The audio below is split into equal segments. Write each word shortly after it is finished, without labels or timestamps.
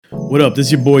What up? This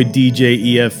is your boy DJ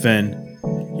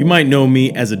EFN. You might know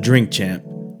me as a drink champ,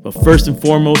 but first and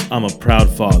foremost, I'm a proud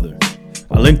father.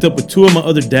 I linked up with two of my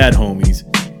other dad homies,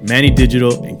 Manny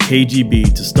Digital and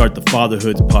KGB, to start the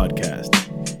Fatherhoods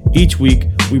podcast. Each week,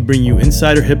 we bring you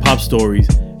insider hip-hop stories,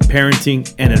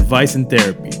 parenting, and advice and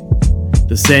therapy.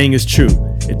 The saying is true,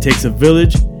 it takes a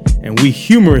village, and we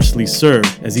humorously serve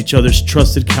as each other's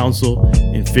trusted counsel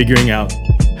in figuring out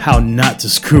how not to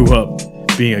screw up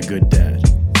being a good dad.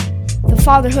 The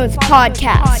Fatherhood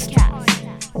Podcast.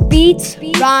 Beats,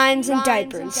 rhymes, and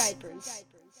diapers.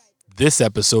 This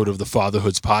episode of the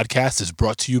Fatherhoods Podcast is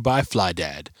brought to you by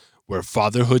FlyDad, where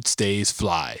fatherhood stays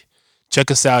fly. Check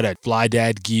us out at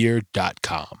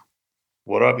flydadgear.com.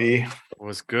 What up, E?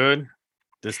 What's good?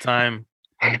 This time,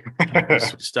 we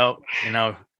switched out. You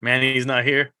know, Manny's not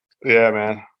here. Yeah,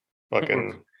 man.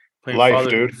 Fucking Playing life,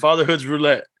 dude. Fatherhood's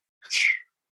roulette.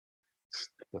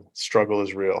 The struggle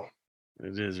is real.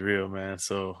 It is real, man.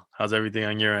 So how's everything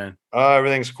on your end?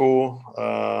 Everything's cool.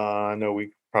 I know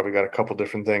we probably got a couple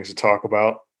different things to talk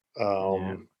about.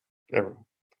 I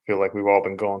feel like we've all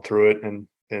been going through it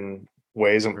in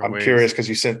ways. I'm curious because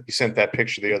you sent that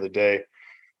picture the other day,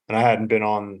 and I hadn't been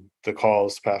on the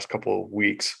calls the past couple of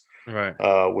weeks. Right.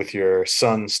 With your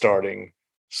son starting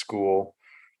school.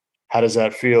 How does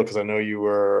that feel? Because I know you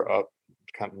were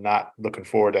kind of not looking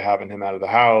forward to having him out of the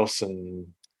house and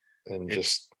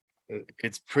just.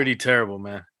 It's pretty terrible,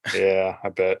 man. Yeah, I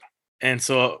bet. And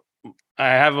so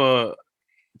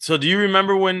so do you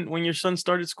remember when your son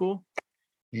started school?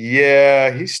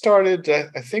 Yeah, he started,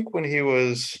 I think when he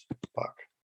was,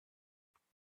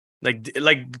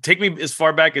 Like take me as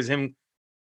far back as him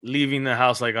leaving the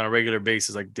house like on a regular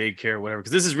basis, like daycare or whatever.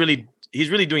 Because he's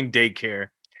really doing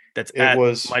daycare.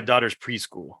 My daughter's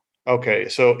preschool. Okay,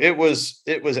 so it was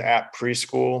at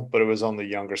preschool, but it was on the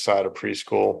younger side of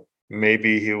preschool.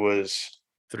 Maybe he was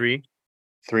 3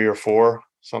 or 4,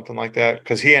 something like that.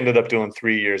 Because he ended up doing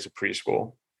 3 years of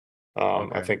preschool.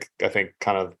 Okay. I think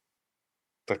kind of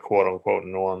the quote unquote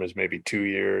norm is maybe 2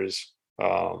 years.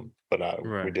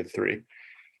 Right. We did 3.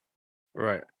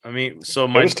 Right. I mean, so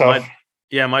It was tough.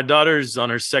 my daughter's on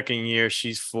her second year.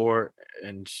 She's 4,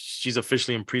 and she's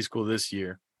officially in preschool this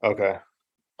year. Okay.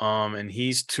 And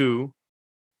he's 2.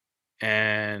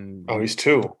 And he's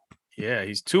 2. Yeah,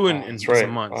 he's 2 in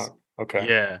some months. Wow. Okay.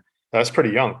 Yeah. That's pretty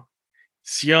young.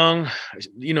 It's young,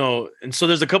 and so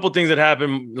there's a couple things that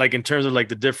happen, like in terms of like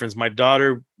the difference. My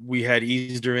daughter, we had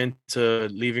eased her into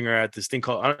leaving her at this thing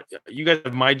called, you guys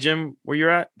have My Gym where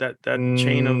you're at, that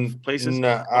chain of places?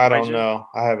 No, I don't know.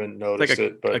 I haven't noticed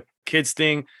it, but a kids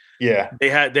thing. Yeah. They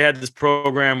had this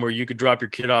program where you could drop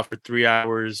your kid off for 3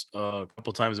 hours a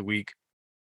couple times a week.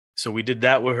 So we did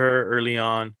that with her early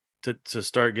on to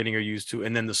start getting her used to.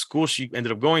 And then the school she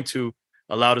ended up going to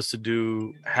allowed us to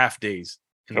do half days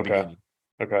in the beginning.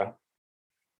 Okay.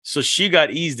 So she got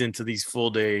eased into these full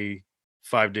day,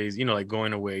 5 days, like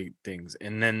going away things.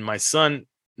 And then my son,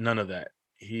 none of that.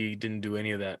 He didn't do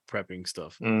any of that prepping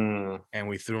stuff. And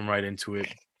we threw him right into it.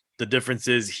 The difference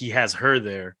is he has her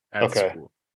there at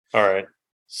school. All right.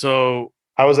 So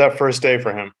how was that first day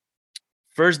for him?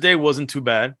 First day wasn't too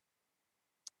bad.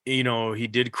 He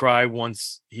did cry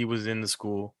once he was in the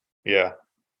school. Yeah.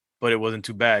 But it wasn't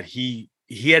too bad. He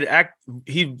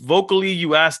vocally,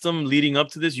 you asked him leading up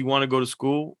to this, you want to go to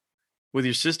school with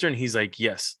your sister? And he's like,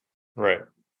 yes. Right.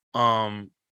 And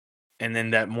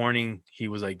then that morning he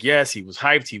was like, yes, he was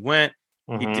hyped. He went.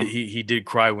 Mm-hmm. He did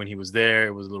cry when he was there.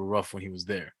 It was a little rough when he was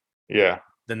there. Yeah.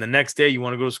 Then the next day, you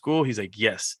want to go to school? He's like,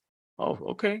 yes. Oh,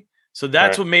 okay. So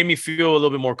that's what made me feel a little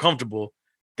bit more comfortable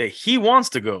that he wants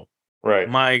to go. Right.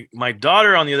 My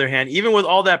daughter, on the other hand, even with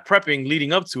all that prepping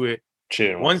leading up to it,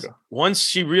 once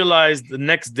she realized the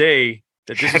next day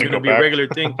that this is going to be a regular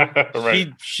thing,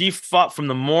 right. she fought from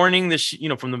the morning that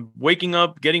from the waking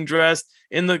up, getting dressed,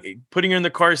 putting her in the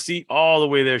car seat, all the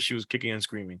way there. She was kicking and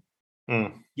screaming.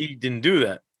 He didn't do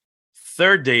that.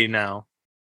 Third day now,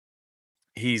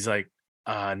 he's like,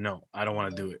 no, I don't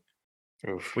want to do it.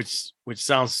 Oof. Which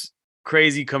sounds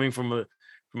crazy coming from a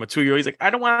 2-year-old. He's like, I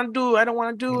don't want to do it. I don't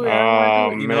want to do it.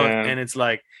 And it's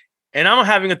like, and I'm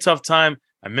having a tough time.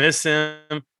 I miss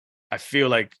him. I feel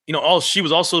like, she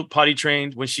was also potty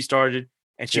trained when she started,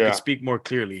 and she could speak more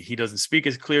clearly. He doesn't speak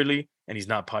as clearly, and he's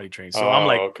not potty trained. So I'm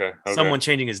like, okay. Someone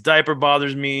changing his diaper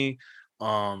bothers me.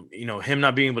 Him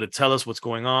not being able to tell us what's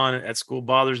going on at school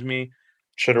bothers me.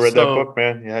 Should have read that book,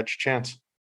 man. You had your chance.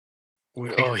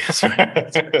 Yes,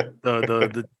 right.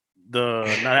 the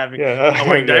not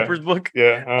wearing diapers book.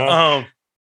 Yeah. Uh-huh.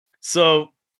 So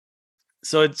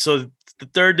the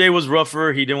third day was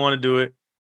rougher. He didn't want to do it.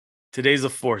 Today's the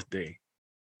 4th day.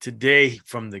 today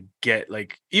from the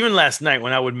like even last night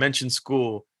when I would mention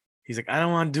school, he's like, I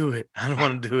don't want to do it. I don't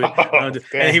want to do it.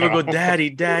 And he would go,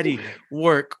 daddy,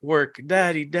 work,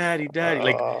 daddy.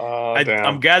 Like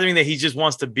I'm gathering that he just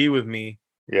wants to be with me.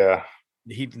 Yeah.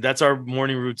 That's our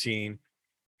morning routine.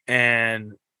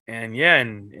 And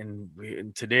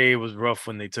today was rough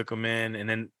when they took him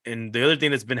in. And the other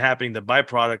thing that's been happening, the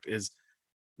byproduct is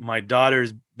my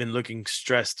daughter's been looking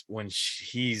stressed when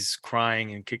he's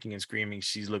crying and kicking and screaming.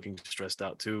 She's looking stressed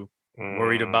out too,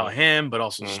 worried about him, but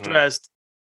also stressed.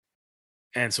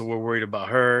 And so we're worried about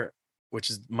her, which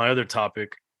is my other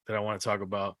topic that I want to talk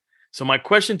about. So my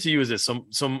question to you is this.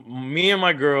 So me and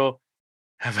my girl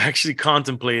have actually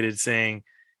contemplated saying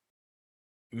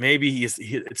maybe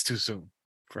it's too soon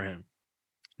for him.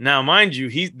 Now, mind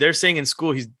you, they're saying in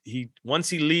school, he once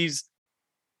he leaves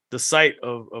the sight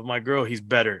of my girl, he's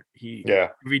better.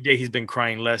 Every day he's been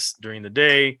crying less during the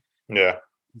day. Yeah.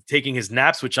 He's taking his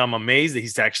naps, which I'm amazed that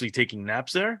he's actually taking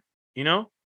naps there,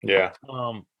 Yeah.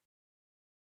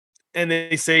 And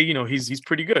they say, he's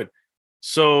pretty good.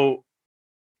 So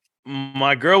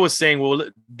my girl was saying, well,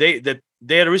 they had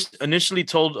initially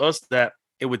told us that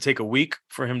it would take a week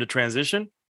for him to transition.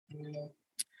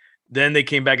 Then they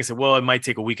came back and said, well, it might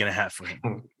take a week and a half for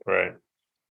him. Right.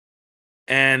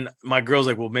 And my girl's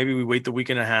like, well, maybe we wait the week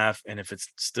and a half. And if he's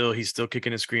still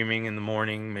kicking and screaming in the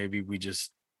morning, maybe we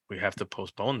have to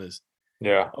postpone this.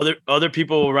 Yeah. Other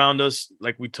people around us,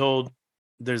 like we told,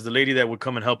 there's the lady that would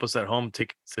come and help us at home to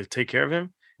take care of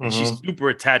him. And she's super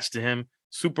attached to him,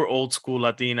 super old school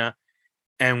Latina.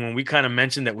 And when we kind of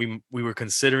mentioned that we were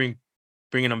considering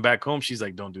bringing him back home, she's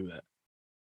like, don't do that.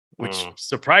 Which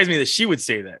surprised me that she would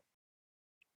say that.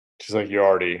 She's like, you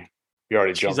already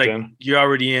jumped in. You're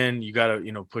already in. You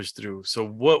gotta, push through. So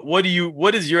what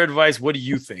is your advice? What do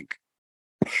you think?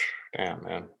 Damn,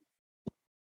 man.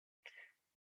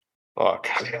 Fuck.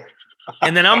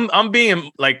 And then I'm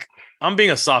being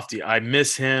a softie. I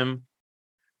miss him.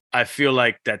 I feel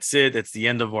like that's it. That's the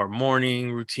end of our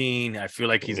morning routine. I feel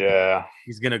like he's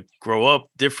gonna grow up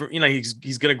different.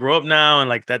 He's gonna grow up now, and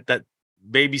like that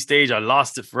baby stage, I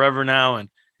lost it forever now. And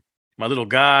my little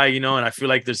guy, and I feel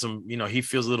like there's some, he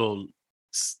feels a little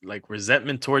like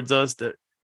resentment towards us that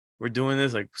we're doing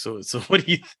this. Like, so what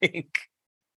do you think?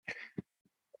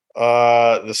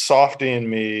 The softie in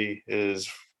me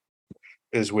is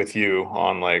with you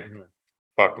on like,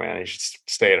 fuck, man, he should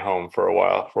stay at home for a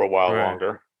while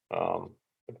longer.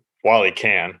 While he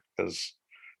can, because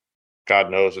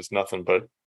God knows it's nothing but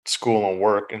school and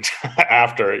work and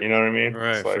after, you know what I mean?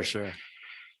 Right, for sure.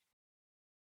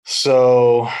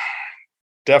 So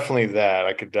definitely that.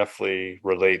 I could definitely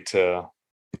relate to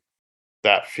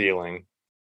that feeling.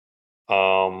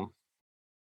 Man,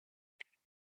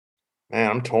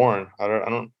 I'm torn.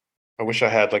 I wish I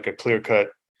had like a clear cut,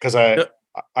 because I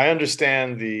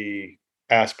understand the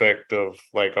aspect of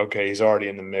like, okay, he's already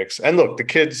in the mix. And look, the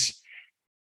kids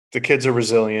are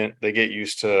resilient. They get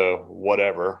used to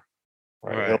whatever.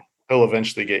 Right? He'll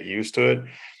eventually get used to it.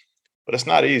 But it's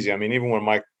not easy. I mean, even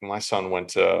when my son went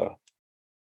to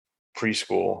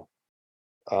preschool,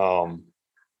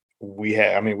 we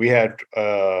had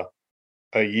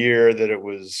a year that it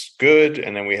was good,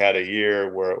 and then we had a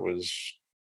year where it was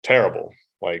terrible.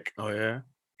 Like, oh yeah,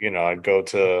 I'd go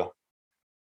to,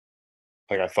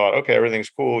 like, I thought, okay, everything's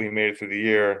cool. He made it through the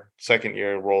year. Second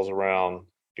year rolls around.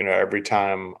 Every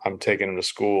time I'm taking him to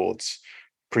school, it's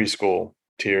preschool,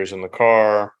 tears in the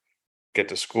car, get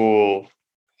to school,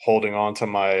 holding on to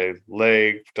my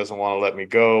leg, doesn't want to let me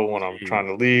go when I'm trying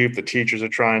to leave. The teachers are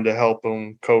trying to help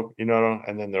him cope,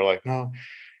 and then they're like, no,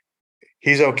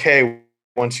 he's okay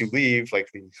once you leave, like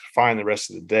he's fine the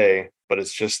rest of the day. But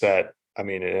it's just that, I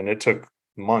mean, and it took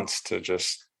months to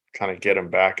just kind of get him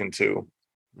back into.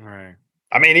 Right.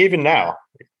 I mean, even now,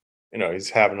 he's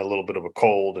having a little bit of a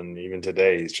cold, and even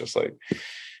today he's just like,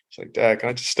 it's like, Dad, can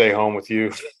I just stay home with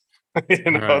you?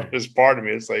 Right. There's part of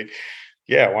me, it's like,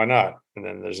 yeah, why not? And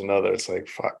then there's another, it's like,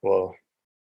 fuck, well,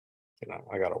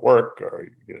 I gotta work, or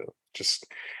just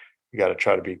you gotta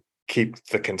try to keep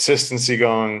the consistency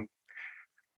going.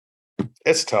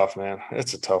 It's tough, man.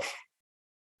 It's a tough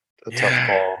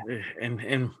call.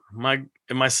 And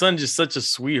my son just such a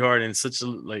sweetheart, and such a,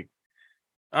 like,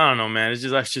 I don't know, man. It's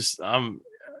just I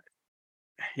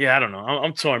don't know.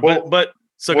 I'm torn. Well, but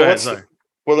so go ahead. Sorry.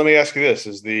 Well, let me ask you this: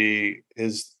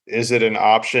 is it an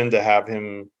option to have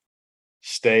him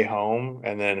stay home,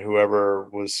 and then whoever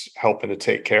was helping to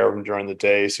take care of him during the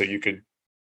day, so you could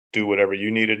do whatever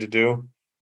you needed to do?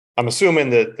 I'm assuming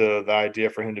that the idea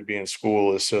for him to be in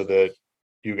school is so that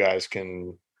you guys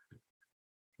can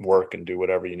work and do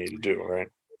whatever you need to do, right?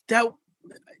 That,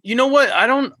 you know what? I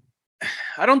don't.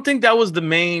 I don't think that was the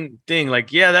main thing.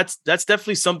 Like, yeah, that's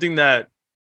definitely something that,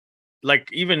 like,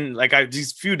 even like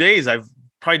these few days, I've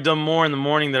probably done more in the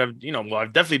morning that I've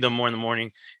definitely done more in the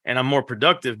morning, and I'm more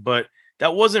productive. But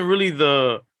that wasn't really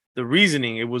the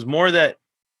reasoning. It was more that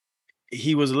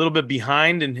he was a little bit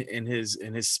behind in his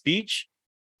speech,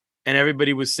 and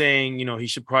everybody was saying, he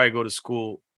should probably go to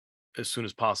school as soon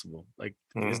as possible. Like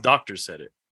his doctor said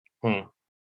it.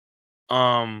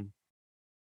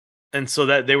 And so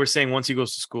that they were saying once he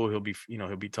goes to school, he'll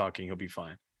be talking, he'll be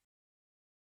fine.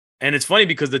 And it's funny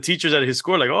because the teachers at his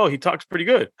school are like, oh, he talks pretty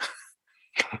good,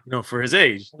 for his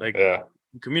age. Like,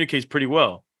 he communicates pretty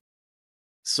well.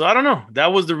 So I don't know.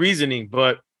 That was the reasoning,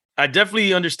 but I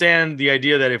definitely understand the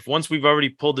idea that if once we've already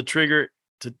pulled the trigger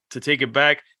to take it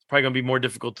back, it's probably going to be more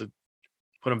difficult to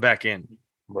put him back in.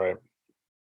 Right.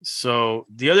 So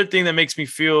the other thing that makes me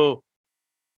feel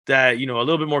that, a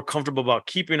little bit more comfortable about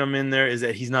keeping him in there is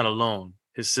that he's not alone.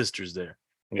 His sister's there.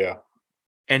 Yeah.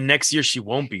 And next year she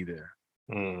won't be there.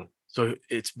 So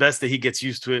it's best that he gets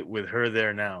used to it with her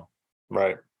there now.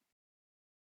 Right.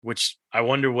 Which I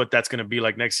wonder what that's going to be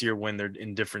like next year when they're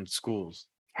in different schools.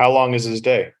 How long is his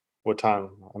day? What time?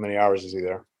 How many hours is he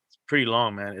there? It's pretty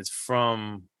long, man. It's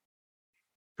from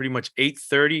pretty much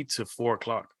 8:30 to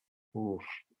 4:00. Ooh.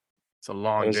 It's a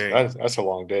long day. That's a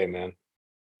long day, man.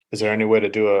 Is there any way to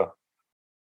do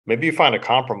maybe you find a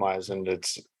compromise and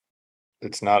it's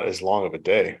not as long of a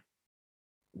day?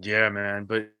 Yeah, man.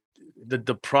 But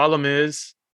the problem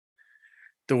is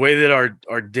the way that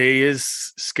our day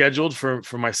is scheduled for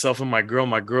myself and my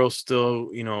girl still,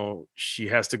 she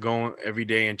has to go every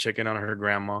day and check in on her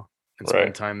grandma and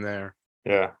spend time there.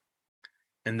 Yeah.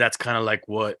 And that's kind of like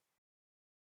what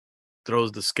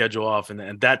throws the schedule off. And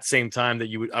at that same time that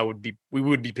we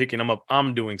would be picking them up,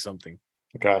 I'm doing something.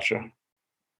 Gotcha.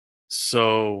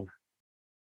 So,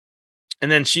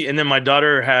 and then my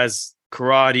daughter has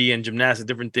karate and gymnastics,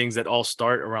 different things that all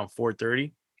start around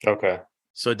 4:30. Okay.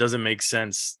 So it doesn't make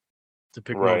sense to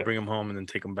pick them up, bring them home, and then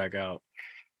take them back out.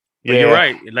 But you're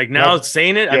right. Like now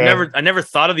saying it, I never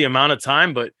thought of the amount of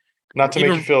time, but not to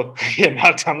make you feel, I'm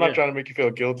not trying to make you feel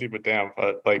guilty, but damn,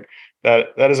 but like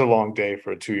that is a long day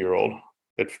for a 2-year-old.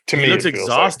 He looks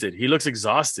exhausted. He looks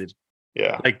exhausted.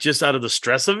 Yeah. Like just out of the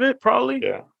stress of it, probably.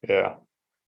 Yeah. Yeah.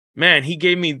 Man, he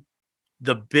gave me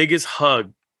the biggest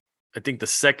hug. I think the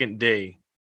second day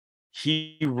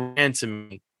he ran to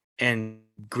me and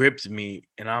gripped me,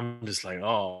 and I'm just like,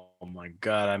 oh my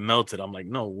God, I melted. I'm like,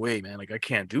 no way, man. Like, I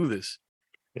can't do this.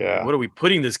 Yeah. Like, what are we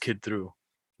putting this kid through?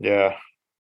 Yeah.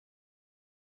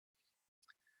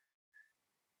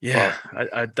 Yeah.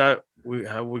 I thought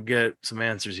I would get some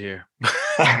answers here.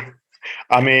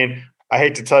 I mean, I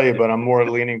hate to tell you, but I'm more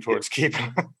leaning towards keep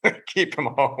him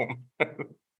home.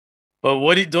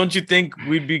 But don't you think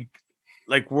we'd be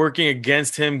like working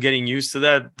against him getting used to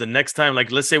that the next time?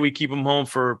 Like, let's say we keep him home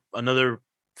for another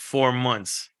 4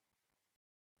 months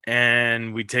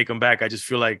and we take him back. I just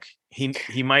feel like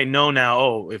he might know now,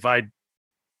 oh, if I act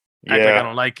like I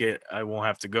don't like it, I won't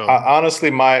have to go. Honestly,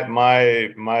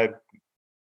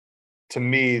 to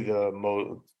me,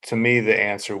 the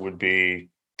answer would be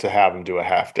to have him do a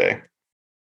half day.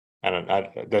 And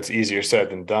that's easier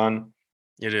said than done.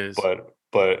 It is.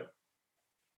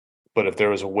 But if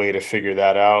there was a way to figure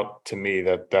that out, to me,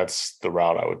 that's the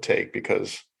route I would take,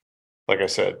 because like I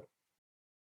said,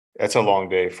 it's a long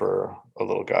day for a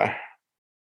little guy.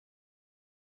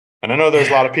 And I know there's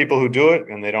a lot of people who do it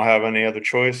and they don't have any other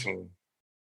choice, and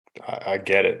I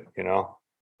get it,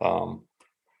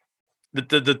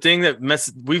 The thing that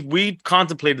we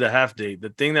contemplated the half day. The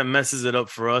thing that messes it up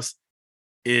for us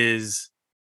is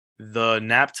the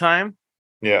nap time.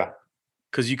 Yeah.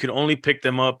 Because you can only pick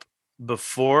them up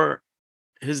before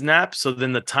his nap. So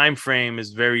then the time frame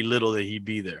is very little that he'd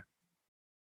be there.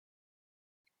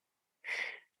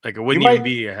 Like it wouldn't even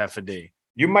be a half a day.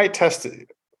 You might test it.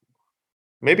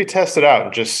 Maybe test it out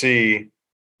and just see,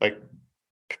 like,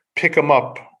 pick him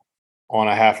up on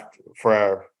a half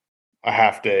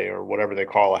day or whatever they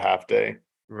call a half day.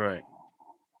 Right.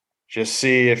 Just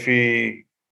see if he,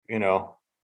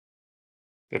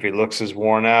 if he looks as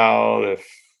worn out,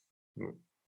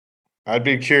 it'd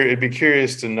be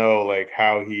curious to know like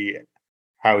how he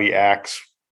acts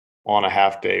on a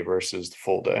half day versus the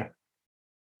full day.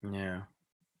 Yeah.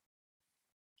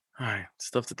 All right.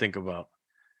 Stuff to think about.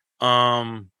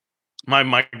 My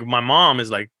mom is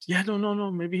like, yeah,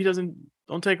 no, maybe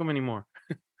don't take him anymore.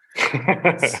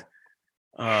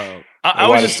 I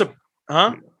was just,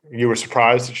 You were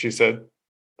surprised that she said,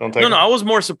 "Don't take." No, I was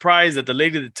more surprised that the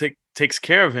lady that takes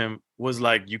care of him was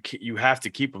like, you have to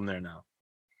keep him there now,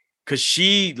 because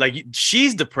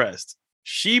she's depressed.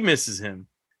 She misses him,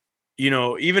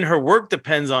 even her work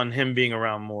depends on him being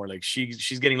around more. Like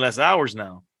she's getting less hours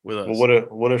now with us. Well,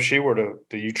 what if she were to?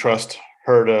 Do you trust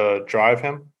her to drive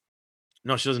him?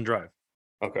 No, she doesn't drive.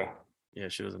 Okay. Yeah,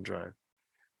 she doesn't drive.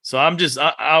 So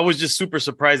I was just super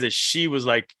surprised that she was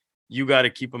like, you got to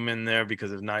keep him in there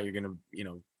because if not, you're gonna,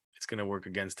 it's gonna work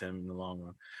against him in the long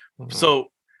run. Mhm.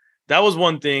 So that was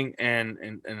one thing,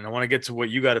 and I want to get to what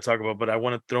you got to talk about, but I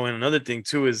want to throw in another thing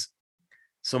too. Is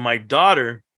so my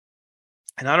daughter,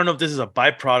 and I don't know if this is a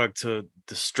byproduct to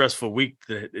the stressful week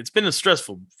that it's been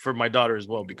stressful for my daughter as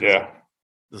well because of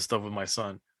the stuff with my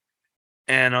son,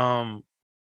 and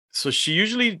so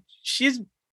she's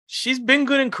been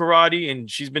good in karate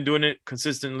and she's been doing it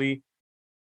consistently.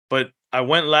 But I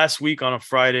went last week on a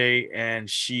Friday and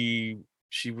she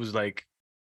was like,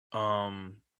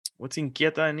 what's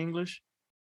inquieta in English?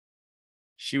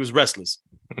 She was restless.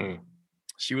 Mm.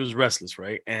 She was restless,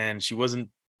 right? And she wasn't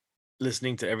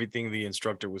listening to everything the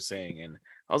instructor was saying. And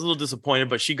I was a little disappointed,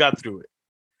 but she got through it.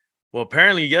 Well,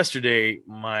 apparently yesterday,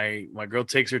 my girl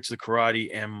takes her to the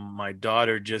karate and my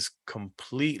daughter just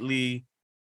completely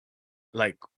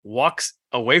like walks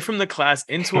away from the class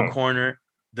into a corner.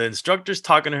 The instructor's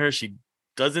talking to her. She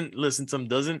doesn't listen to him,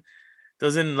 doesn't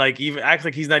like even act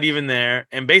like he's not even there,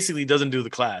 and basically doesn't do the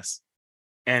class.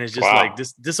 And it's just like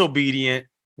this disobedient.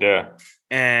 Yeah.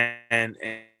 And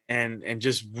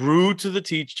just rude to the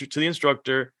teacher, to the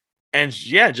instructor, and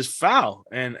just foul.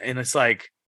 And it's like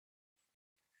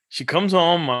she comes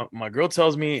home, my girl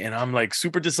tells me, and I'm like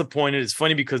super disappointed. It's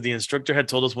funny because the instructor had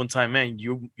told us one time, man,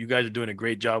 you guys are doing a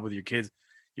great job with your kids.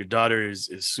 Your daughter is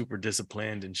super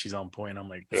disciplined and she's on point. I'm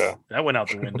like, that went out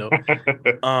the window.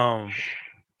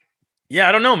 Yeah,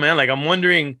 I don't know, man. Like, I'm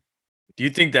wondering, do you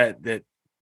think that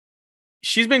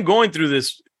she's been going through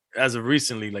this as of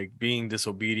recently, like being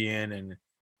disobedient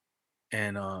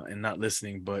and not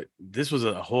listening, but this was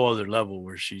a whole other level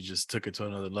where she just took it to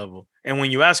another level. And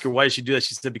when you ask her why did she do that,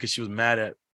 she said because she was mad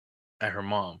at her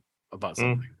mom about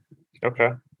something.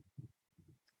 Okay.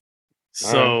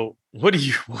 So what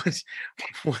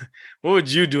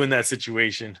would you do in that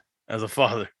situation as a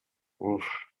father? Oof.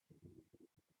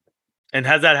 And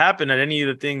has that happened at any of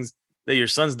the things that your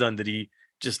son's done? Did he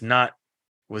just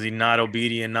was he not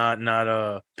obedient,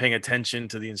 not paying attention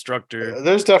to the instructor?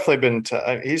 There's definitely been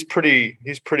he's pretty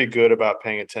good about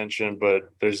paying attention, but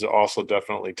there's also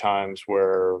definitely times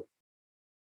where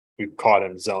we've caught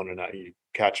him zoning out. You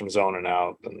catch him zoning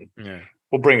out, and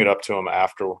we'll bring it up to him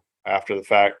after the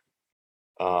fact.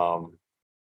 And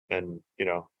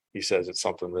he says it's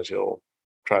something that he'll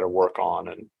try to work on,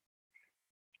 and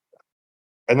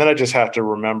then I just have to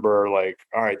remember, like,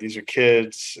 all right, these are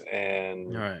kids,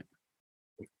 and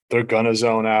they're gonna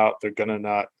zone out. They're gonna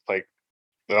not like.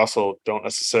 They also don't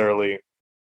necessarily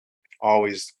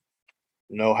always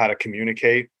know how to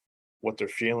communicate what they're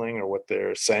feeling or what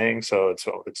they're saying. So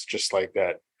it's just like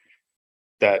that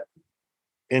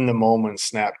in the moment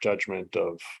snap judgment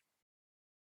of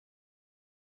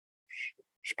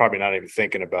she's probably not even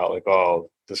thinking about like, oh,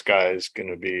 this guy is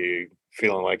gonna be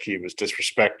feeling like he was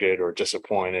disrespected or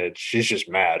disappointed. She's just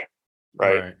mad,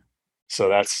 right? So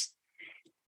that's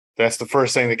the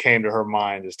first thing that came to her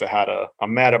mind is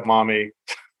I'm mad at mommy.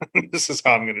 This is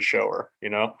how I'm going to show her,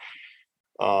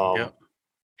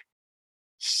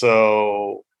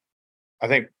 So I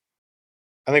think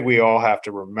we all have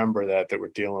to remember that we're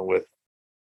dealing with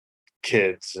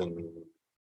kids, and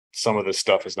some of this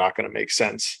stuff is not going to make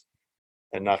sense,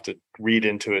 and not to read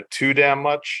into it too damn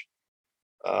much.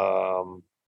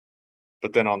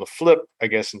 But then on the flip, I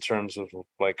guess in terms of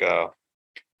like a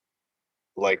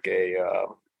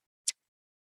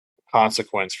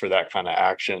consequence for that kind of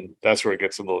action, that's where it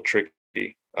gets a little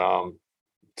tricky. To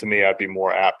me, I'd be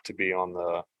more apt to be on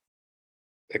the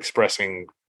expressing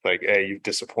like, hey, you've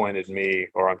disappointed me,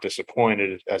 or I'm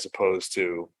disappointed, as opposed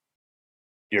to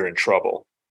you're in trouble.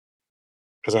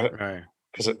 Because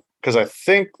I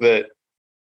think that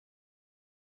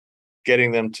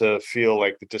getting them to feel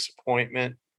like the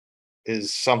disappointment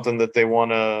is something that they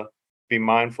want to be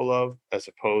mindful of, as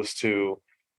opposed to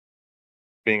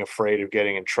being afraid of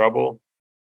getting in trouble.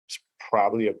 It's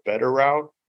probably a better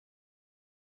route.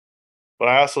 But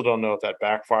I also don't know if that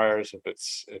backfires, if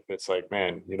it's like,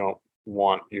 man, you don't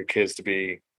want your kids to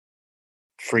be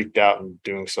freaked out and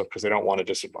doing stuff because they don't want to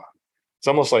disappoint. It's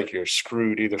almost like you're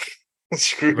screwed either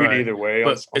either way.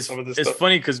 But on some of this it's stuff.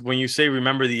 Funny because when you say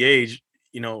remember the age,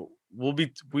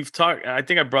 we've talked. I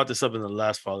think I brought this up in the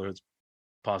last fatherhood,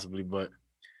 possibly, but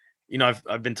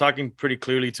I've been talking pretty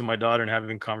clearly to my daughter and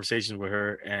having conversations with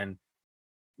her, and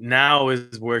now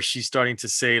is where she's starting to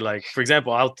say, like, for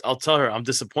example, I'll tell her I'm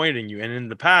disappointed in you, and in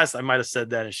the past I might have said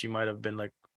that, and she might have been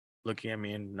like, looking at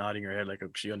me and nodding her head like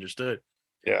she understood.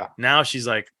 Yeah. Now she's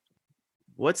like,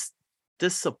 what's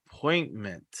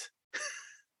disappointment?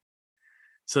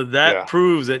 So that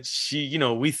proves that she,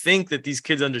 we think that these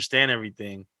kids understand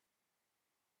everything,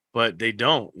 but they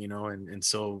don't, and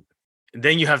so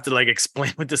then you have to like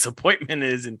explain what disappointment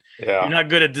is, and you're not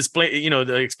good at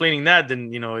explaining that,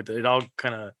 then it all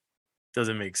kind of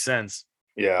doesn't make sense.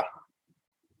 Yeah.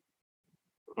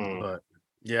 But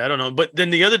yeah, I don't know. But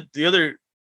then the other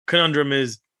conundrum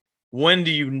is, when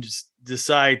do you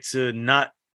decide to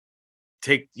not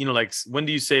take, like when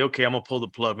do you say, okay, I'm gonna pull the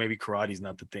plug? Maybe karate's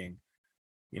not the thing.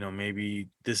 Maybe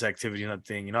this activity is not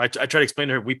the thing. I try to explain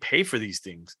to her, we pay for these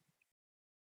things.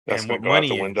 That's gonna go out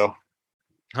the window.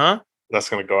 Huh? That's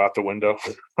gonna go out the window.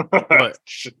 What?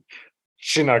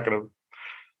 She's not gonna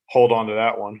hold on to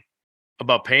that one.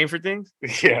 About paying for things?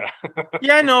 Yeah.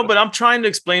 Yeah, I know, but I'm trying to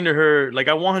explain to her, like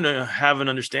I want her to have an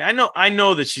understanding. I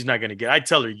know that she's not gonna get. I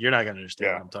tell her, you're not gonna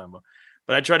understand what I'm talking about.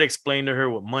 But I try to explain to her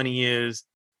what money is.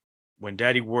 When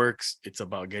daddy works, it's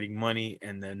about getting money,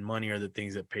 and then money are the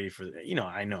things that pay for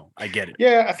I know, I get it.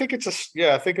 Yeah, I think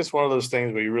it's one of those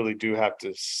things where you really do have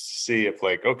to see if,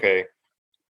 like, okay,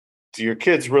 do your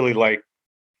kids really like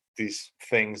these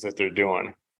things that they're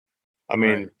doing? I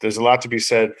mean, there's a lot to be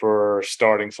said for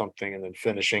starting something and then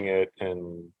finishing it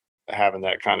and having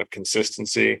that kind of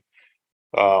consistency.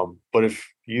 But if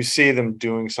you see them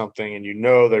doing something and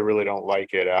they really don't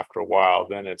like it after a while,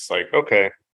 then it's like,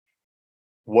 okay,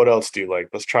 what else do you like?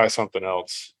 Let's try something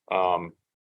else.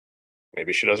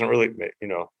 Maybe she doesn't really,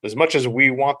 as much as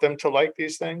we want them to like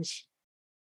these things,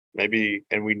 maybe,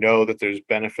 and we know that there's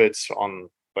benefits on,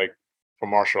 like, for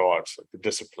martial arts, like the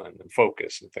discipline and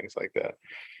focus and things like that.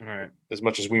 Right. As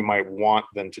much as we might want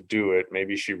them to do it,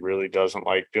 maybe she really doesn't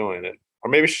like doing it, or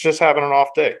maybe she's just having an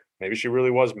off day. Maybe she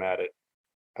really was mad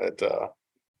at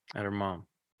her mom.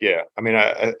 Yeah, I mean,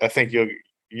 I think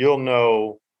you'll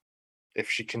know if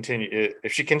she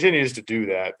continues to do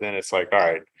that. Then it's like, all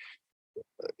right,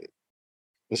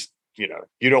 this, you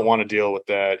don't want to deal with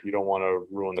that. You don't want to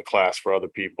ruin the class for other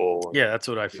people. Yeah, that's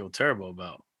what I feel terrible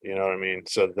about. You know what I mean?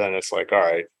 So then it's like, all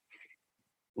right,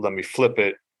 let me flip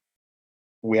it.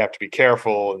 We have to be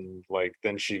careful. And like,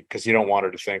 then because you don't want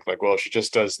her to think like, well, if she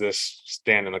just does this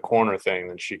stand in the corner thing,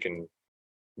 then she can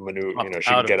maneuver,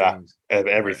 she can get out of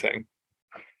everything.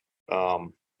 Right.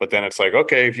 But then it's like,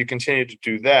 okay, if you continue to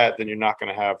do that, then you're not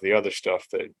going to have the other stuff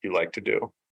that you like to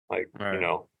do. Like, all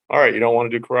right, you don't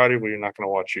want to do karate, well, you're not going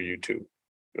to watch your YouTube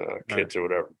kids or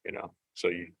whatever, So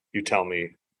you tell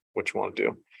me what you want to do.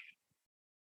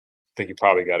 I think you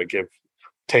probably got to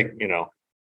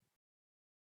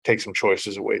take some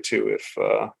choices away too,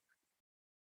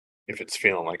 if it's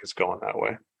feeling like it's going that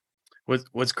way.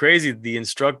 What's crazy, the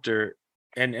instructor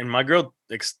and my girl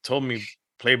told me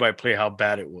play by play how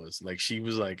bad it was. Like, she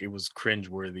was like, it was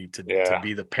cringeworthy to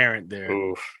be the parent there.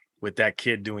 Oof. With that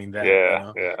kid doing that.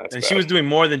 Yeah. And bad. She was doing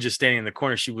more than just standing in the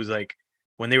corner. She was like,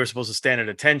 when they were supposed to stand at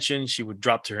attention, she would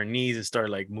drop to her knees and start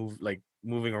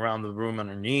moving around the room on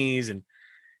her knees and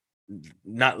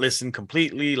not listen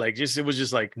completely. Like, it was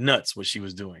just like nuts what she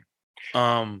was doing.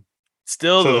 So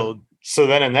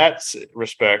then in that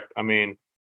respect, I mean,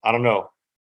 I don't know.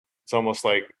 It's almost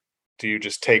like, do you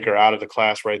just take her out of the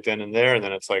class right then and there? And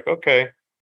then it's like, okay,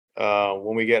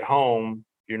 when we get home,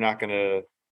 you're not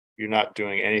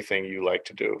doing anything you like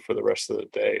to do for the rest of the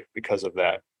day because of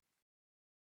that.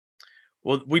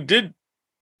 Well, we did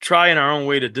try in our own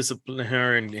way to discipline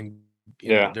her, and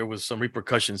there was some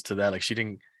repercussions to that. Like, she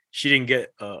didn't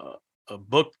get a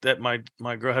book that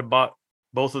my girl had bought,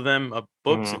 both of them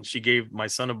books, and she gave my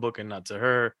son a book and not to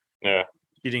her. Yeah.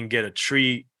 She didn't get a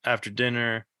treat after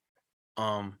dinner.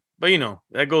 But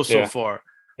that goes so far.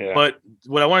 Yeah. But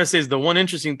what I want to say is, the one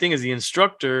interesting thing is the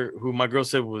instructor, who my girl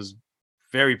said was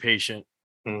very patient.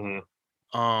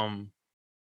 Mm-hmm.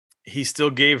 He still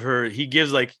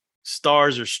gives like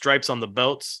stars or stripes on the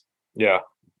belts. Yeah.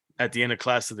 At the end of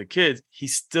class to the kids, he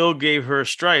still gave her a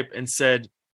stripe and said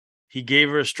he gave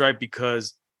her a stripe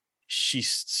because she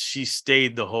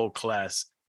stayed the whole class,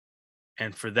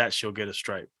 and for that she'll get a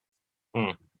stripe.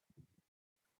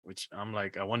 Which I'm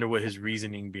like, I wonder what his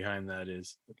reasoning behind that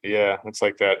is. Yeah, it's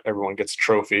like that everyone gets a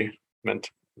trophy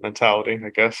mentality, I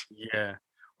guess. Yeah.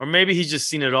 Or maybe he's just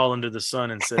seen it all under the sun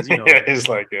and says, yeah, he's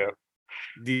like,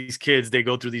 these kids, they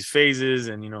go through these phases,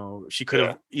 and she could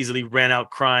have easily ran out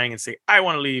crying and say, I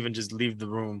want to leave, and just leave the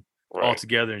room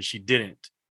altogether, and she didn't.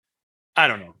 I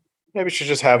don't know. Maybe she's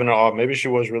just maybe she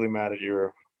was really mad at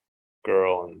your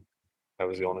girl, and that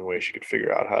was the only way she could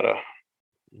figure out how to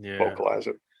vocalize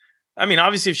it. I mean,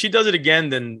 obviously, if she does it again,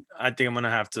 then I think I'm going to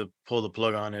have to pull the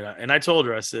plug on it. And I told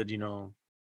her, I said,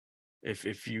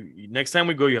 if you next time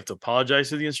we go, you have to apologize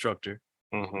to the instructor,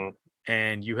 Mm-hmm.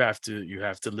 and you have to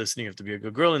listen. You have to be a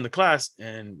good girl in the class.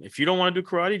 And if you don't want to do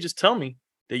karate, just tell me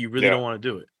that you really Yeah. don't want to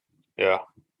do it. Yeah.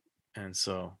 And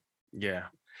so, yeah.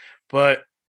 But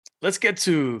let's get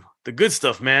to the good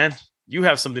stuff, man. You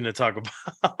have something to talk about.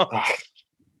 I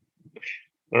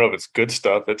don't know if it's good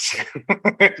stuff. It's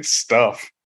it's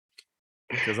stuff.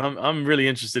 Because I'm really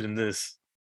interested in this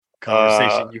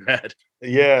conversation you had.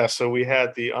 Yeah, so we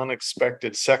had the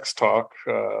unexpected sex talk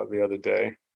the other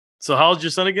day. So how old's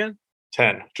your son again?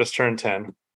 10, just turned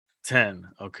 10. 10.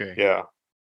 Okay. Yeah.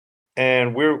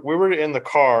 And we were in the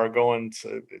car going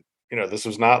to, this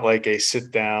was not like a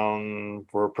sit down,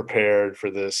 we're prepared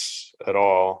for this at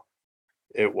all.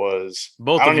 It was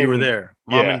both of you were there,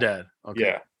 mom and dad. Okay.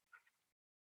 Yeah.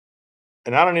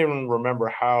 And I don't even remember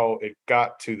how it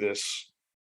got to this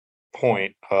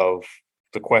point of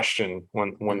the question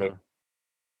when they're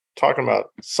talking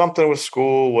about something with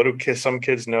school. What do some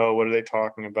kids know? What are they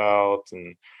talking about?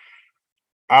 And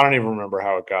I don't even remember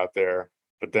how it got there.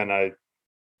 But then I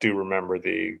do remember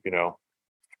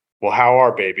well, how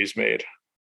are babies made?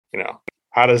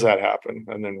 How does that happen?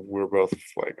 And then we're both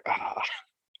like,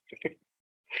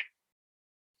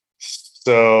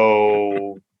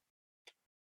 So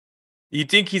you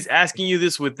think he's asking you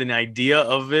this with an idea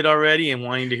of it already and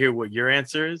wanting to hear what your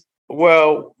answer is?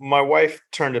 Well, my wife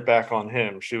turned it back on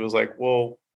him. She was like,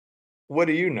 well, what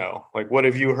do you know? Like, what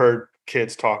have you heard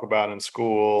kids talk about in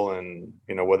school, and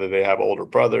whether they have older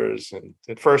brothers? And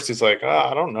at first he's like,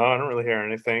 I don't know. I don't really hear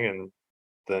anything. And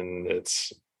then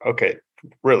it's, okay,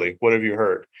 really, what have you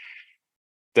heard?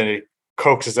 Then he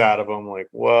coaxes out of him like,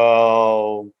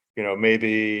 well,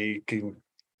 maybe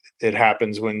it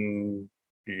happens when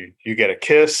you get a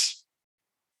kiss.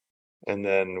 And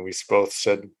then we both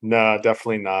said, no,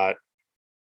 definitely not.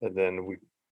 And then we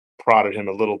prodded him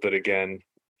a little bit again,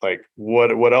 like,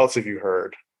 what else have you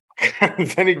heard?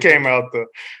 Then he came out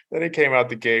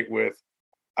the gate with,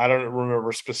 I don't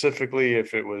remember specifically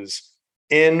if it was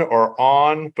in or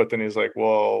on, but then he's like,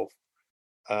 well,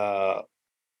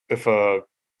 if a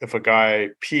guy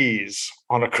pees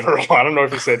on a girl, I don't know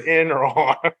if he said in or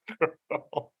on a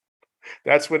girl.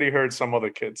 That's what he heard some other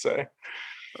kid say.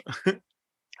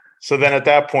 So then at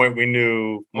that point we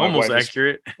knew, almost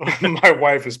accurate. My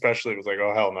wife especially was like,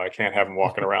 oh hell no, I can't have him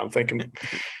walking around thinking,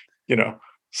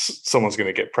 someone's going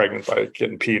to get pregnant by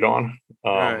getting peed on.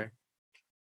 Right.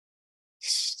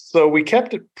 So we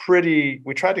tried to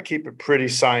keep it pretty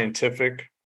scientific,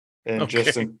 and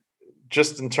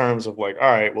just in terms of like,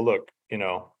 all right, well look, you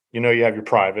have your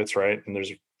privates, right? And there's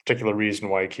a particular reason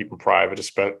why you keep them private,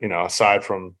 aside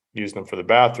from using them for the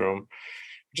bathroom.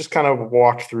 Just kind of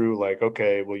walked through like,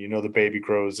 okay, well, the baby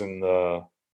grows in the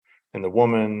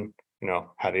woman,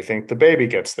 how do you think the baby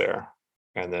gets there?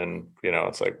 And then,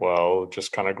 it's like, well, it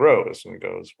just kind of grows. And he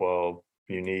goes, well,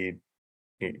 didn't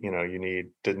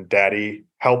daddy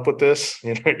help with this?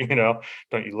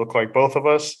 Don't you look like both of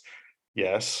us?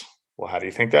 Yes. Well, how do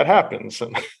you think that happens?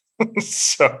 And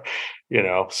so,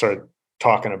 started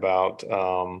talking about,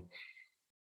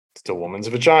 it's a woman's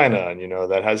vagina, and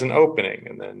that has an opening,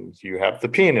 and then you have the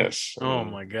penis. Oh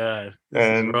my God.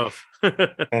 This is rough.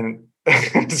 and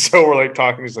so we're like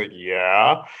talking, he's like,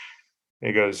 yeah.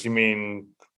 He goes, you mean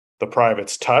the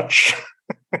privates touch?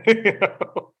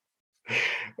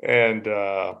 And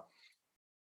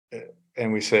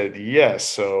we said, yes.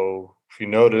 So if you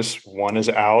notice, one is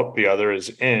out, the other is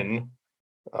in.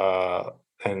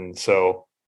 And so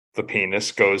the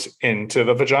penis goes into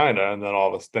the vagina, and then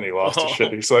then he lost his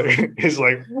shit. He's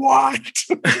like, what?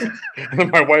 And then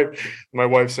my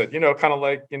wife said, kind of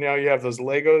like, you have those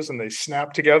Legos and they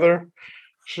snap together.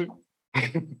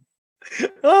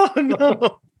 Oh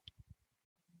no.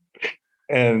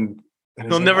 And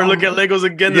he'll never look at Legos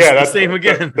again. The same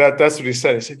again. That's what he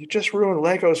said. He said, you just ruined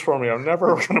Legos for me. I'm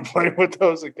never going to play with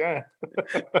those again.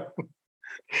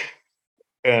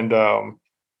 And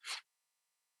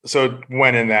so it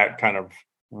went in that kind of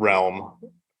realm.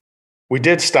 We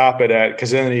did stop it at,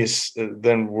 because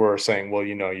then we're saying, well,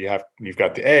 you've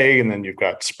got the egg, and then you've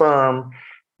got sperm,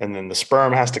 and then the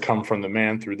sperm has to come from the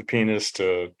man through the penis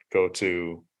to go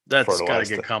to that's got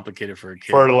to get complicated for a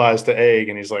kid. Fertilize the egg,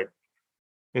 and he's like,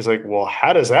 well,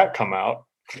 how does that come out?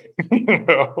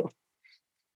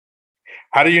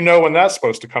 How do you know when that's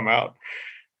supposed to come out?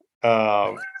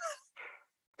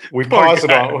 We pause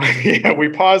it on. Yeah, we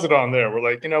pause it on there. We're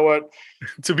like, you know what?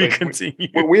 To be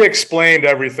continued. We explained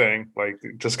everything, like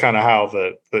just kind of how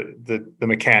the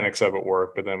mechanics of it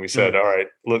work. But then we said, all right,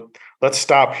 look, let's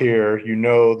stop here.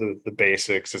 The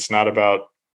basics. It's not about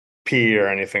pee or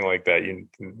anything like that.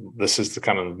 This is the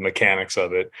kind of mechanics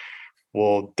of it.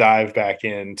 we'll dive back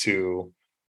into,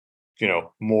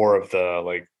 more of the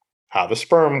like how the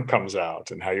sperm comes out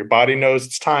and how your body knows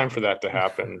it's time for that to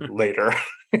happen later.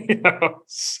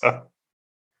 So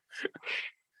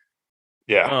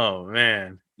yeah, Oh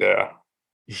man. yeah.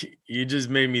 You just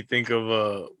made me think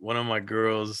of one of my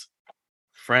girl's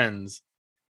friends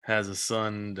has a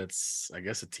son that's, I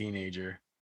guess, a teenager,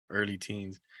 early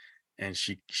teens, and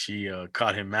she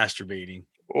caught him masturbating.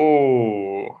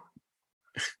 Oh,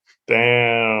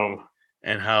 damn.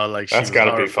 And how like she That's was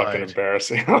got to be fucking horrified.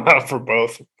 embarrassing for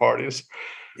both parties.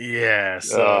 Yeah,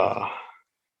 so Uh,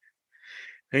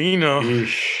 and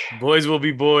Eesh. boys will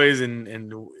be boys, and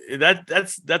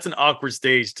that's an awkward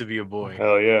stage to be a boy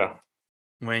Hell yeah.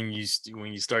 when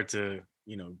when you start to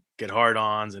get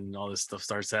hard-ons and all this stuff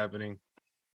starts happening,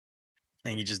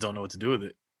 and you just don't know what to do with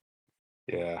it.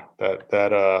 Yeah.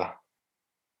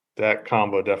 That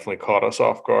combo definitely caught us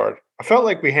off guard. I felt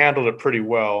like we handled it pretty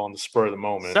well on the spur of the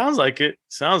moment. Sounds like it.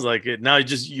 Sounds like it. Now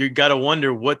you gotta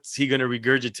wonder what's he gonna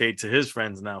regurgitate to his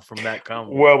friends now from that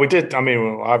combo. Well, we did. I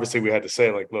mean, obviously, we had to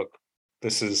say, like, look,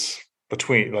 this is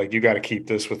between, like, you got to keep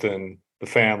this within the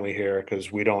family here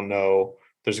because we don't know.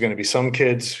 There's going to be some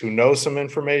kids who know some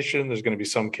information. There's going to be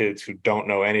some kids who don't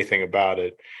know anything about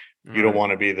it. You don't Right.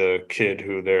 want to be the kid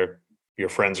who your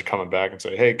friends are coming back and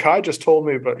say, "Hey, Kai just told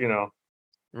me about about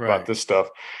Right. this stuff."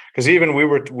 Because even we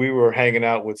were hanging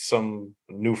out with some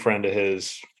new friend of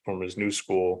his from his new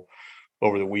school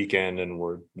over the weekend, and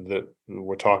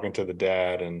we're talking to the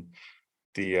dad, and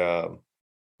the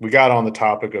we got on the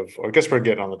topic of, I guess we're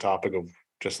getting on the topic of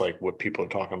just like what people are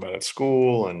talking about at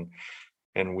school,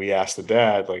 and we asked the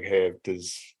dad, like, "Hey,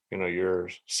 does your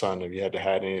son, have you had to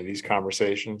had any of these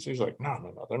conversations?" He's like,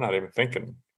 no, they're not even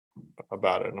thinking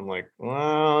about it. And I'm like,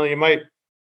 well, you might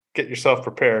get yourself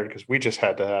prepared because we just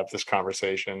had to have this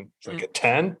conversation. It's like, at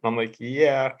 10? I'm like,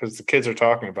 yeah, because the kids are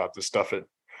talking about this stuff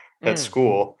at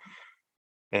school.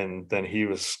 And then he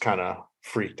was kind of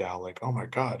freaked out, like, oh my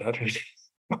God, I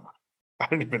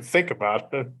didn't even think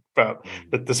about it, about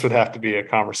that this would have to be a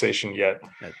conversation yet.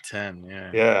 At 10,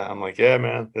 yeah. Yeah. I'm like, yeah,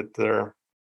 man, that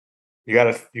you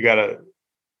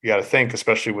gotta think,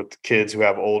 especially with the kids who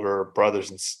have older brothers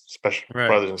and special Right.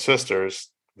 brothers and sisters,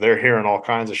 they're hearing all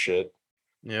kinds of shit.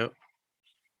 Yep.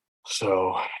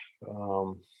 So,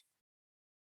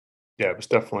 yeah, it was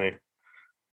definitely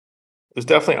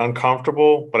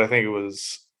uncomfortable, but I think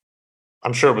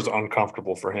I'm sure it was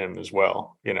uncomfortable for him as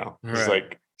well.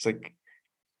 Right. It's like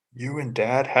you and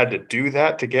dad had to do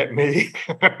that to get me.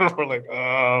 We're like,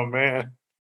 oh man.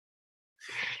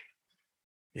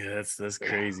 Yeah, that's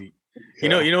crazy.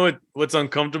 Yeah. You know what's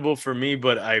uncomfortable for me,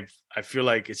 but I feel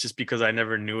like it's just because I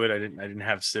never knew it. I didn't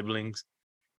have siblings.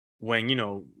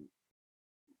 When,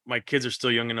 my kids are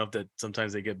still young enough that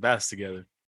sometimes they get baths together.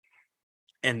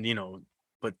 And,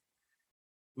 but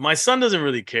my son doesn't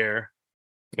really care.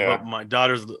 Yeah. But my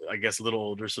daughter's, I guess, a little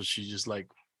older, so she just like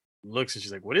looks and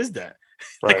she's like, "What is that?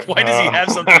 Right. Like, why does he have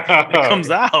something that comes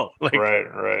out?" Like,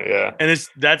 right. Yeah. and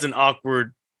that's an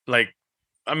awkward, like,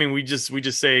 I mean, we just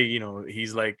say,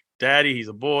 he's like daddy, he's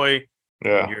a boy, and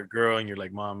Yeah. you're a girl, and you're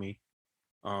like mommy.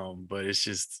 But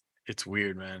it's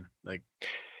weird, man. Like,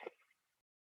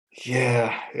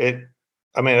 Yeah.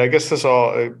 I mean, I guess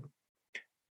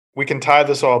we can tie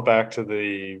this all back to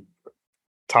the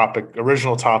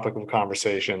original topic of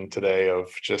conversation today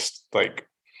of just like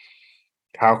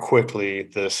how quickly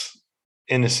this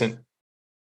innocent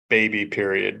baby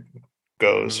period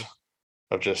goes,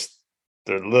 of just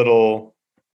they're little,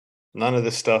 none of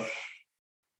this stuff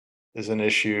is an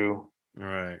issue.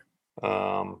 right.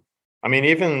 I mean,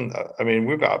 even I mean,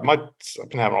 I've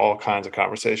been having all kinds of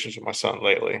conversations with my son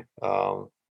lately.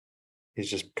 He's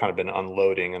just kind of been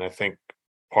unloading, and I think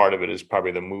part of it is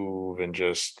probably the move, and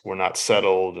just we're not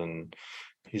settled, and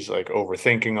he's like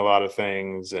overthinking a lot of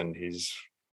things, and he's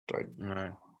like,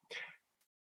 Right.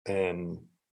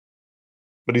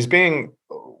 but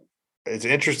it's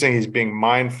interesting, he's being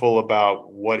mindful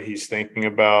about what he's thinking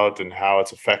about and how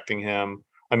it's affecting him.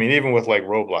 I mean, even with like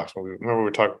Roblox, when we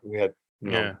were talking, we had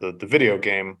Yeah. the video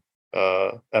game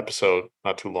episode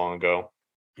not too long ago,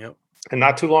 Yep. and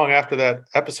not too long after that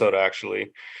episode,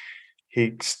 actually,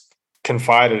 he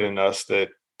confided in us that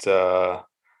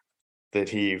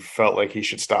he felt like he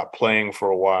should stop playing for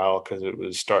a while because it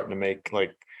was starting to make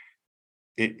like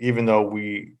it, even though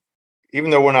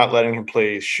we're not letting him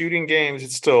play shooting games,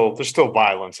 there's still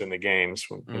violence in the games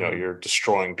when you're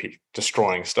destroying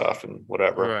stuff and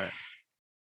whatever. Right.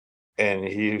 And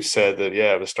he said that,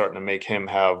 yeah, it was starting to make him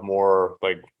have more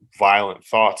like violent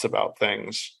thoughts about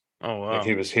things. Oh wow. Like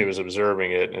he was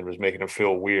observing it, and it was making him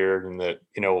feel weird, and that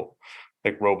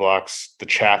like Roblox, the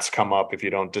chats come up if you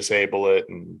don't disable it,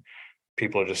 and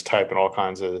people are just typing all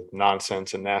kinds of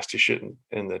nonsense and nasty shit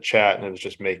in the chat, and it was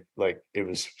just it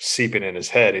was seeping in his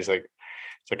head. He's like,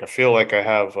 it's like I feel like I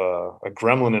have a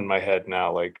gremlin in my head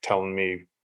now, like telling me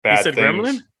bad things.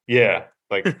 Gremlin? Yeah,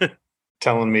 like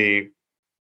telling me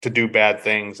to do bad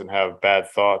things and have bad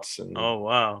thoughts, and oh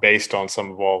wow, based on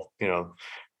some of all,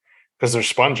 because they're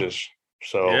sponges.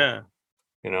 So yeah,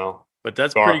 but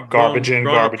that's pretty garbage in,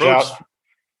 garbage out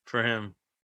for him.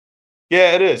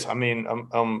 Yeah, it is. I mean,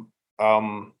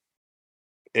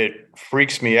 it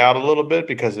freaks me out a little bit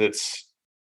because it's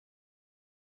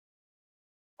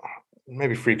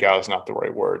maybe freak out is not the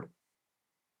right word.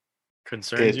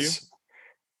 Concerns you?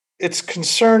 It's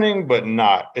concerning, but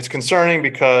not. It's concerning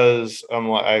because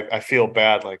I feel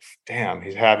bad. Like, damn,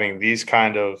 he's having these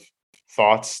kind of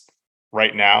thoughts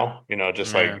right now.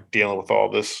 Just like dealing with all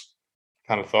this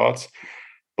kind of thoughts.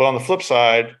 But on the flip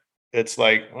side, it's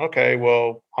like, okay,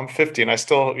 well, I'm 50 and I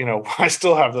still, I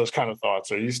still have those kind of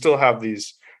thoughts, or you still have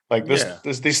these, like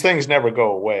these things never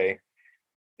go away.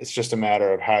 It's just a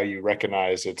matter of how you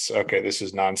recognize it's okay. This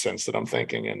is nonsense that I'm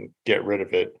thinking, and get rid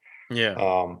of it.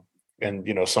 Yeah. And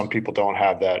some people don't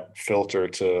have that filter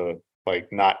to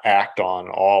like not act on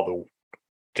all the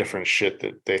different shit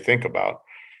that they think about.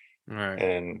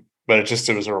 Right. But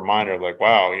it was a reminder, like,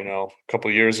 wow, a couple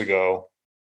of years ago,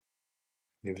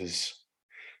 he was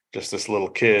just this little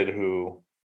kid who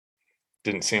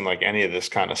didn't seem like any of this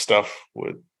kind of stuff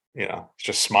would,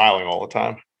 just smiling all the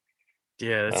time.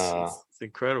 Yeah, it's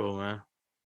incredible, man.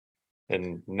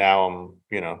 And now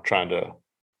I'm, trying to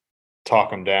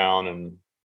talk him down and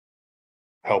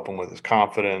help him with his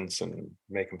confidence and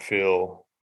make him feel,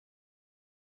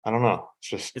 I don't know.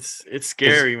 It's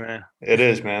scary, man. It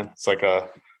is, man. It's like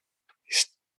he's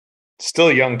still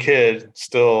a young kid,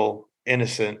 still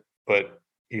innocent, but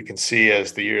you can see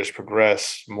as the years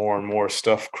progress, more and more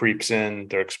stuff creeps in.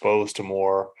 They're exposed to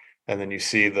more, and then you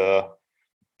see the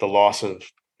loss of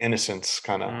innocence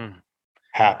kind of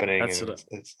happening. And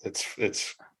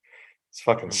it's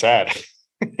fucking sad,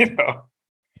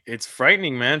 It's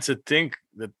frightening, man, to think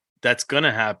that that's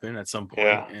gonna happen at some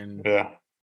point. And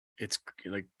it's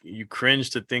like you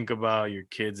cringe to think about your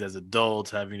kids as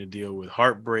adults having to deal with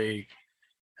heartbreak,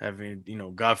 having,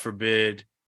 God forbid.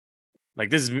 Like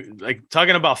this is like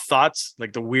talking about thoughts,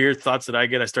 like the weird thoughts that I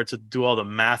get. I start to do all the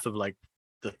math of like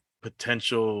the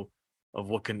potential of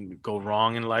what can go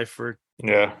wrong in life for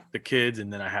the kids.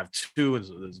 And then I have 2, and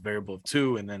so there's a variable of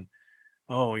 2. And then,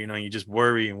 you just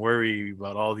worry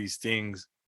about all these things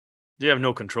you have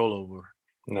no control over.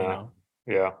 No.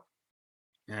 Yeah.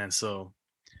 And so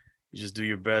you just do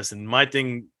your best. And my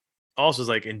thing also is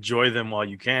like, enjoy them while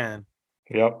you can.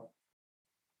 Yep.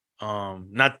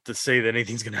 Not to say that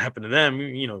anything's going to happen to them,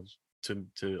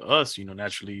 to us,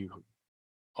 naturally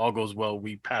all goes well.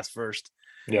 We pass first.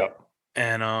 Yeah.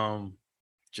 And,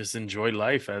 just enjoy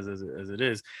life as it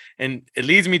is. And it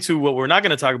leads me to what we're not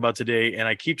going to talk about today. And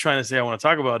I keep trying to say, I want to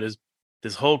talk about is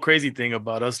this whole crazy thing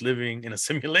about us living in a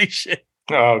simulation.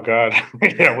 Oh God.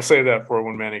 Yeah. We'll save that for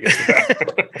when Manny gets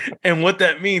back. And what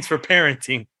that means for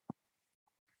parenting.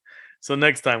 So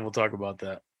next time we'll talk about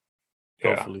that.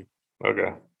 Yeah. Hopefully.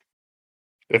 Okay.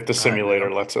 If the simulator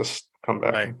lets us come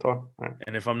back and talk. Right.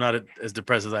 And if I'm not as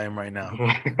depressed as I am right now.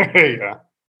 Yeah.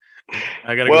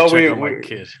 I gotta go check on my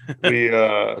kid. we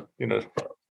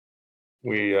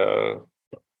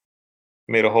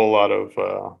made a whole lot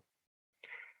of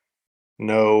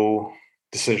no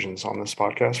decisions on this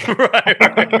podcast. Right.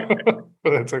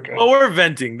 But that's okay. Well, we're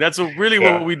venting. That's what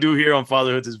we do here on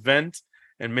Fatherhood is vent.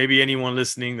 And maybe anyone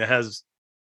listening that has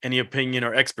any opinion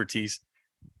or expertise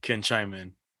can chime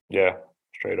in. Yeah,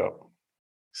 straight up.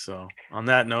 So on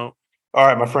that note. All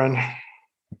right, my friend.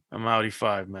 I'm Audi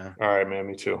 5, man. All right, man.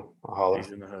 Me too. I'll holler. He's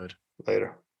in the hood.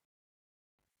 Later.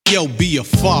 Yo, be a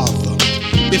father.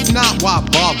 If not, why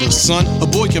bother, son? A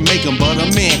boy can make them, but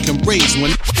a man can raise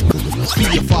one.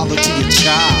 Be a father to your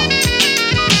child.